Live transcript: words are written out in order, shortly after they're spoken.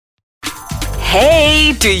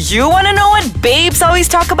Hey, do you want to know what babes always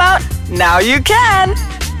talk about? Now you can.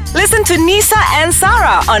 Listen to Nisa and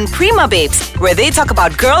Sarah on Prima Babes, where they talk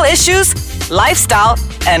about girl issues, lifestyle,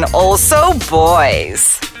 and also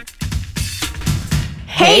boys.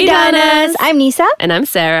 Hey Donnas! I'm Nisa. And I'm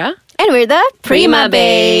Sarah. And we're the Prima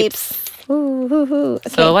Babes. Okay.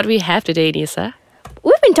 So what we have today, Nisa?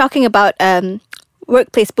 We've been talking about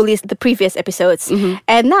workplace bullies in the previous episodes. Mm-hmm.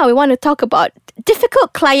 And now we want to talk about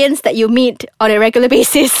difficult clients that you meet on a regular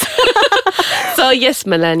basis. So yes,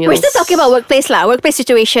 millennials. We're still talking about workplace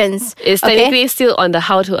situations. It's technically still on the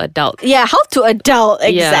how to adult. Yeah, how to adult,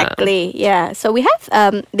 exactly. Yeah. So we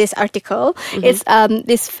have this article. Mm-hmm. It's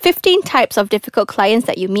this 15 types of difficult clients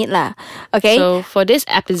that you meet lah. Okay. So for this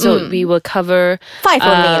episode, we will cover 5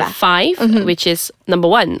 only lah. 5, which is number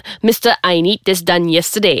 1, Mr. I need this done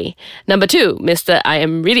yesterday. Number 2, Mr. I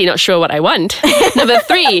am really not sure what I want. Number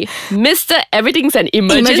 3, Mr. Everything's an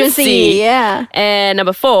emergency. Yeah. And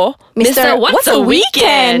number 4, Mr. What's a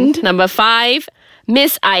weekend? Number 5,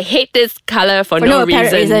 Miss, I hate this color for no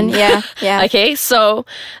apparent reason. Yeah. Okay, so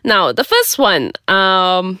now the first one,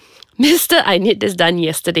 Mr. I need this done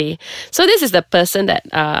yesterday. So this is the person that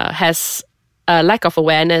has a lack of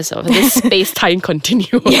awareness of this space-time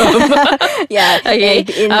continuum. Yeah. Okay.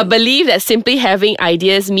 Believe that simply having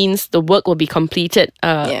ideas means the work will be completed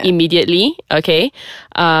immediately. Okay.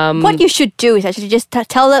 What you should do is actually just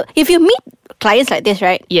tell them, if you meet clients like this,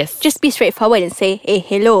 right? Yes. Just be straightforward and say, hey,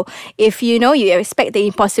 hello. If you expect the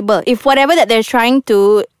impossible, if whatever that they're trying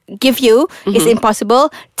to give you is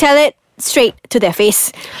impossible, tell it straight to their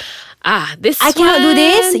face. I cannot do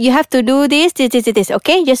this. You have to do this.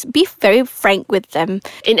 Okay, just be very frank with them.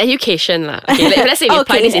 In education, okay, let's say we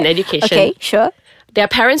apply this in education. Okay, sure. There are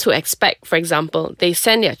parents who expect, for example, they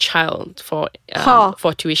send their child for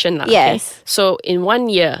tuition. Yes. Okay? So in 1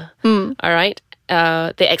 year, all right,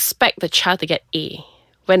 they expect the child to get A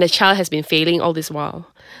when the child has been failing all this while.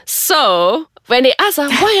 So when they ask,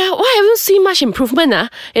 why haven't seen much improvement?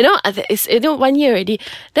 It's 1 year already.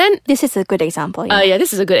 Then this is a good example.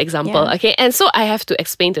 This is a good example. Yeah. Okay, and so I have to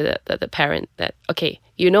explain to the parent that, okay,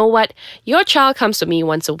 you know what? Your child comes to me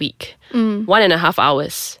once a week, 1.5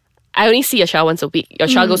 hours. I only see your child once a week. Your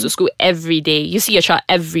child goes to school every day. You see your child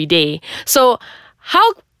every day. So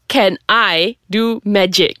how can I do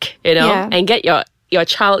magic, and get your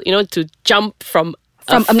child, to jump from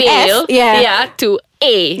a fail to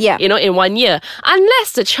A, in 1 year,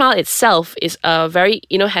 unless the child itself is very,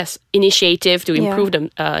 has initiative to improve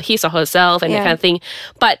his or herself and that kind of thing.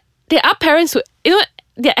 But there are parents who,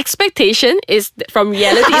 their expectation is from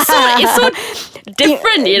reality. So it's so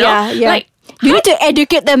different, Yeah. Like, you need to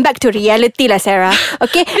educate them back to reality, Sarah.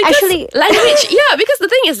 Okay, actually, language. Because the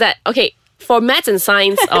thing is that, okay, for maths and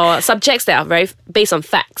science or subjects that are very based on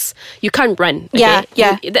facts, you can't run. Okay?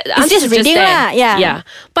 It's just reading there. Yeah.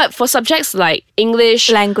 But for subjects like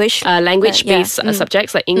English, language-based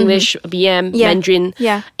subjects like English, BM, Mandarin,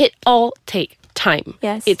 it all takes time.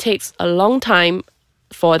 Yes. It takes a long time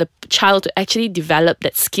for the child to actually develop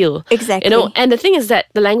that skill. Exactly. And the thing is that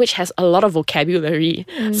the language has a lot of vocabulary.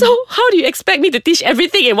 So how do you expect me to teach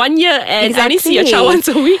everything in 1 year and I only see your child once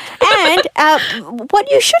a week? And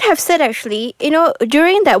what you should have said actually,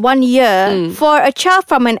 during that 1 year, for a child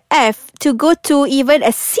from an F to go to even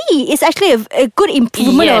a C is actually a good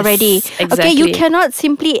improvement already. Exactly. Okay, you cannot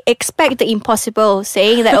simply expect the impossible,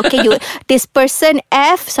 saying that, okay, this person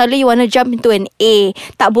F, suddenly you want to jump into an A.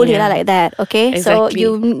 Tak boleh lah like that, okay? Exactly.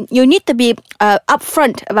 So you need to be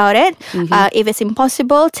upfront about it. If it's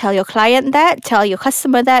impossible, tell your client that, tell your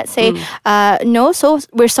customer that, say, no, so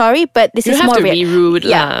we're sorry, but this You is have more to be rude.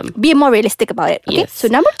 Be more realistic about it. Okay, Yes. so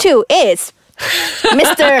number 2 is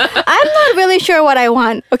Mr. I'm not really sure what I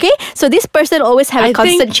want. Okay, so this person always have a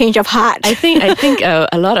constant change of heart. I think a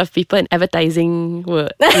lot of people in advertising will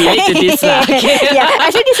relate to this.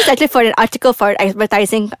 Actually, this is actually for an article for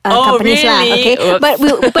advertising companies. Really?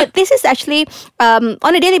 Okay, but this is actually on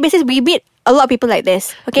a daily basis we meet a lot of people like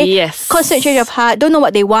this. Okay, Yes. constant change of heart, don't know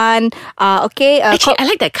what they want. Actually, I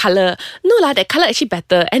like that colour. No lah, that colour actually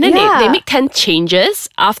better. And then they make 10 changes.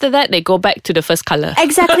 After that, they go back to the first colour.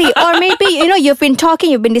 Exactly. Or maybe, you've been talking,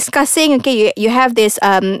 you've been discussing, okay, you have this,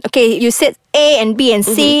 you said A and B and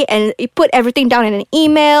C and you put everything down in an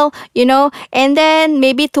email, and then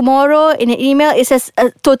maybe tomorrow in an email it says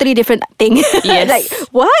a totally different thing. Yes. Like,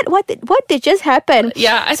 what did just happen?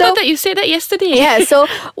 Yeah, I thought that you said that yesterday. Yeah, so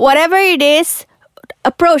whatever it is,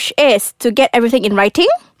 approach is to get everything in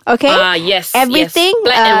writing. Okay. Yes. Everything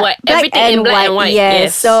black and white. Everything in black and white.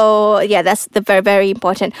 Yes. So that's the very, very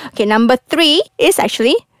important. Okay. Number 3 is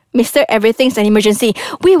actually Mr. Everything's an Emergency.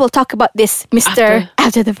 We will talk about this, Mr.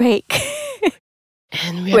 after the break.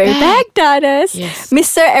 And we're back, Danas. Yes.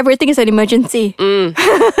 Mr. Everything is an emergency.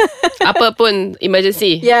 Apa pun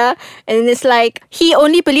emergency. Yeah. And it's like, he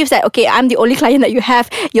only believes that, okay, I'm the only client that you have.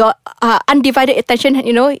 Your undivided attention,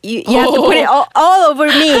 you have to put it all over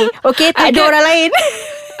me. Okay? Tak ada orang lain.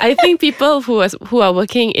 I think people who are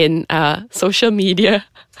working in social media,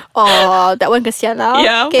 that one kesian lah.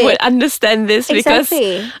 yeah, would understand this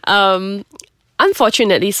Exactly. because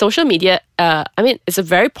unfortunately, social media, it's a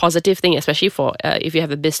very positive thing, especially for if you have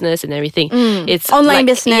a business and everything. It's online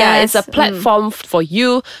business. Yeah, it's a platform for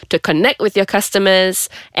you to connect with your customers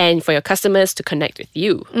and for your customers to connect with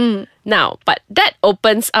you. Now, but that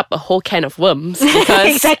opens up a whole can of worms because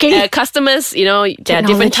Exactly. Customers, there are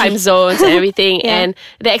different time zones and everything, and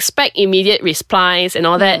they expect immediate replies and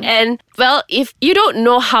all that. And well, if you don't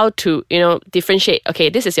know how to, differentiate, okay,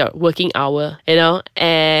 this is your working hour,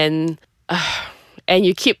 and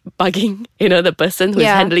you keep bugging, the person who's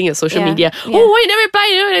handling your social media. Yeah. Oh, why you never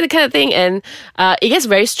reply? That kind of thing. And it gets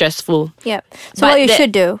very stressful. Yeah. So what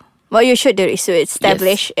you should do is to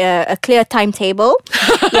establish a clear timetable.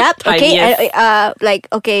 Yep. Okay.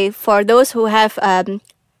 Yes. For those who have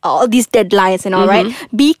all these deadlines and all, right?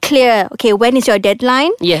 Be clear. Okay, when is your deadline?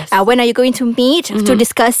 Yes. When are you going to meet to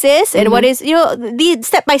discuss this? And what is, the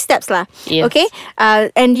step by steps lah. Yes. Okay.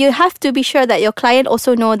 And you have to be sure that your client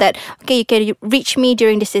also know that, okay, you can reach me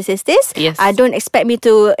during this. Yes. Don't expect me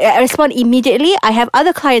to respond immediately. I have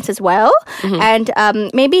other clients as well. And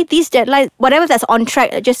maybe these deadlines, whatever that's on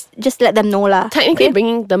track, just let them know lah. Technically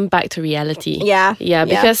bringing them back to reality. Yeah. Yeah,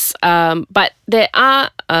 because, but there are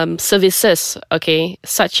services, okay,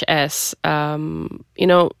 such as,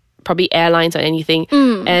 probably airlines or anything.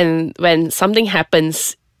 And when something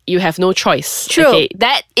happens, you have no choice. True. Okay,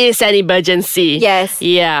 that is an emergency. Yes.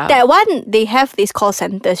 Yeah. That one, they have these call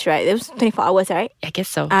centers, right? It was 24 hours, right? I guess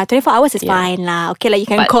so. 24 hours is fine lah. Okay, like you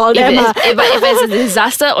can But call if them. but if it's a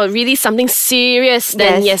disaster or really something serious,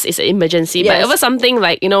 then yes, it's an emergency. But Yes. over something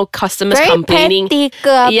like, customers Very complaining. petty ke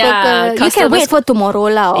apa Yeah, ke. You can wait for tomorrow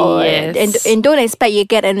lah. Yes. And don't expect you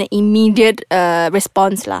get an immediate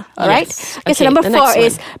response lah. Alright? Yes. Okay, so Okay, number the 4 next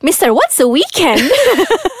is, Mr. What's the weekend?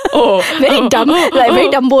 Very dumb. Very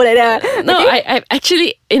dumbo like that. No, I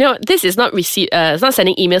actually, this is not it's not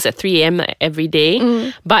sending emails at 3 a.m. every day,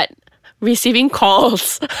 but receiving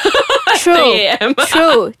calls True. 3 a.m.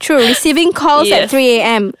 True. Receiving calls at Yes. 3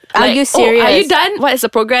 a.m. Are Like, you serious? are you done? What is the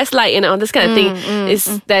progress like? This kind of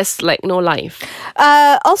thing. There's like no life.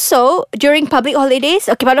 Also, during public holidays,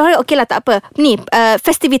 public holiday, okay lah, tak apa. Ni,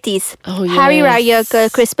 festivities. Oh, Hari yes. Raya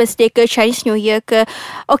ke, Christmas Day ke, Chinese New Year ke.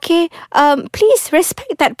 Okay, please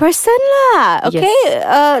respect that person lah. Okay,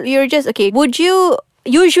 you're just, okay, would you...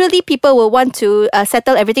 Usually people will want to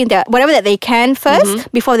settle everything whatever that they can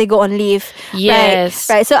first before they go on leave. Yes.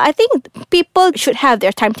 Right. So I think people should have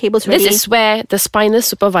their timetables ready. This is where the spineless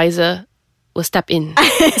supervisor will step in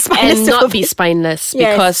Spineless and not be spineless,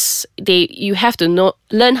 Yes. because you have to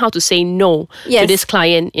learn how to say no Yes. to this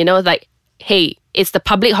client. Like, hey, it's the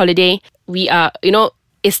public holiday. We are,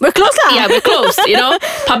 We're closed lah. Yeah, we're closed.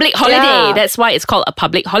 Public holiday. Yeah. That's why it's called a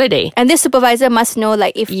public holiday. And this supervisor must know,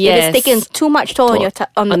 like, if Yes. it's taken too much toll on your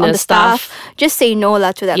on the staff, just say no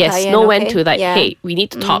lah to that Yes, client. know when okay? to Yeah. hey, we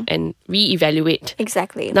need to talk and reevaluate.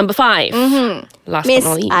 Exactly. Number 5. Last Miss,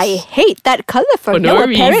 but not least. I hate that color for no no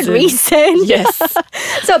apparent reason. Yes.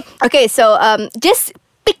 So just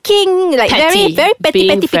picking, like, Petty. very petty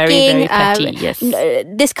Being very, picking. very petty, yes.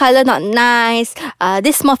 This color not nice.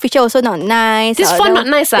 This small feature also not nice. This font not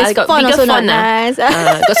nice. This Got font bigger also font. not nice.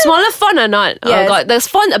 Got smaller font or not? Yes. Got the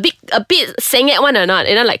font a bit sengit one or not?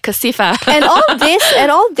 Like cursive. and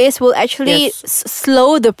all this will actually Yes.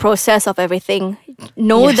 slow the process of everything.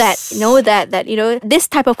 Know Yes. that this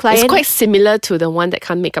type of client. It's quite similar to the one that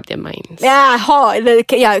can't make up their minds.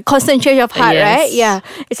 Constant change of heart, Yes. right? Yeah,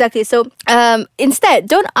 exactly. So instead,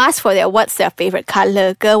 don't ask for what's their favorite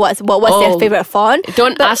color, what's their favorite font.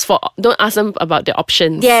 Don't ask them about the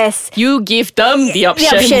options. Yes. You give them the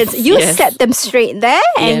options. The options. You Yes. set them straight there,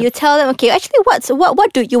 and Yes. you tell them, okay, actually,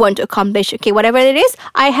 what do you want to accomplish? Okay, whatever it is,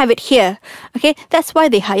 I have it here. Okay, that's why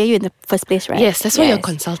they hire you in the first place, right? Yes, that's why you're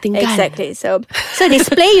consulting kan. Exactly. So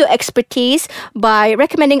display your expertise by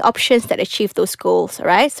recommending options that achieve those goals.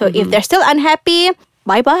 Right. So if they're still unhappy,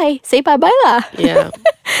 bye-bye. Say bye-bye lah. Yeah.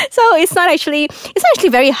 So it's not actually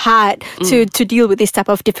very hard to deal with this type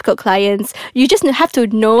of difficult clients. You just have to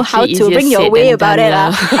know how to easier bring your said way than about it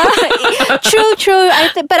done lah. True.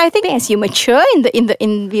 But I think as you mature in the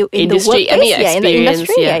Industry, workplace, I mean, in the industry,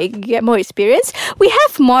 experience, yeah. you get more experience. We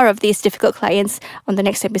have more of these difficult clients on the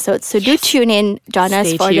next episode. So do tune in, Jonas,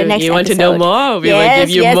 Stay for the tuned. next You want to episode. know more? We will give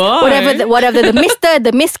you more. Whatever the Mr.,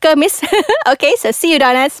 the Miss. Okay, so see you,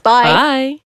 Jonas. Bye. Bye.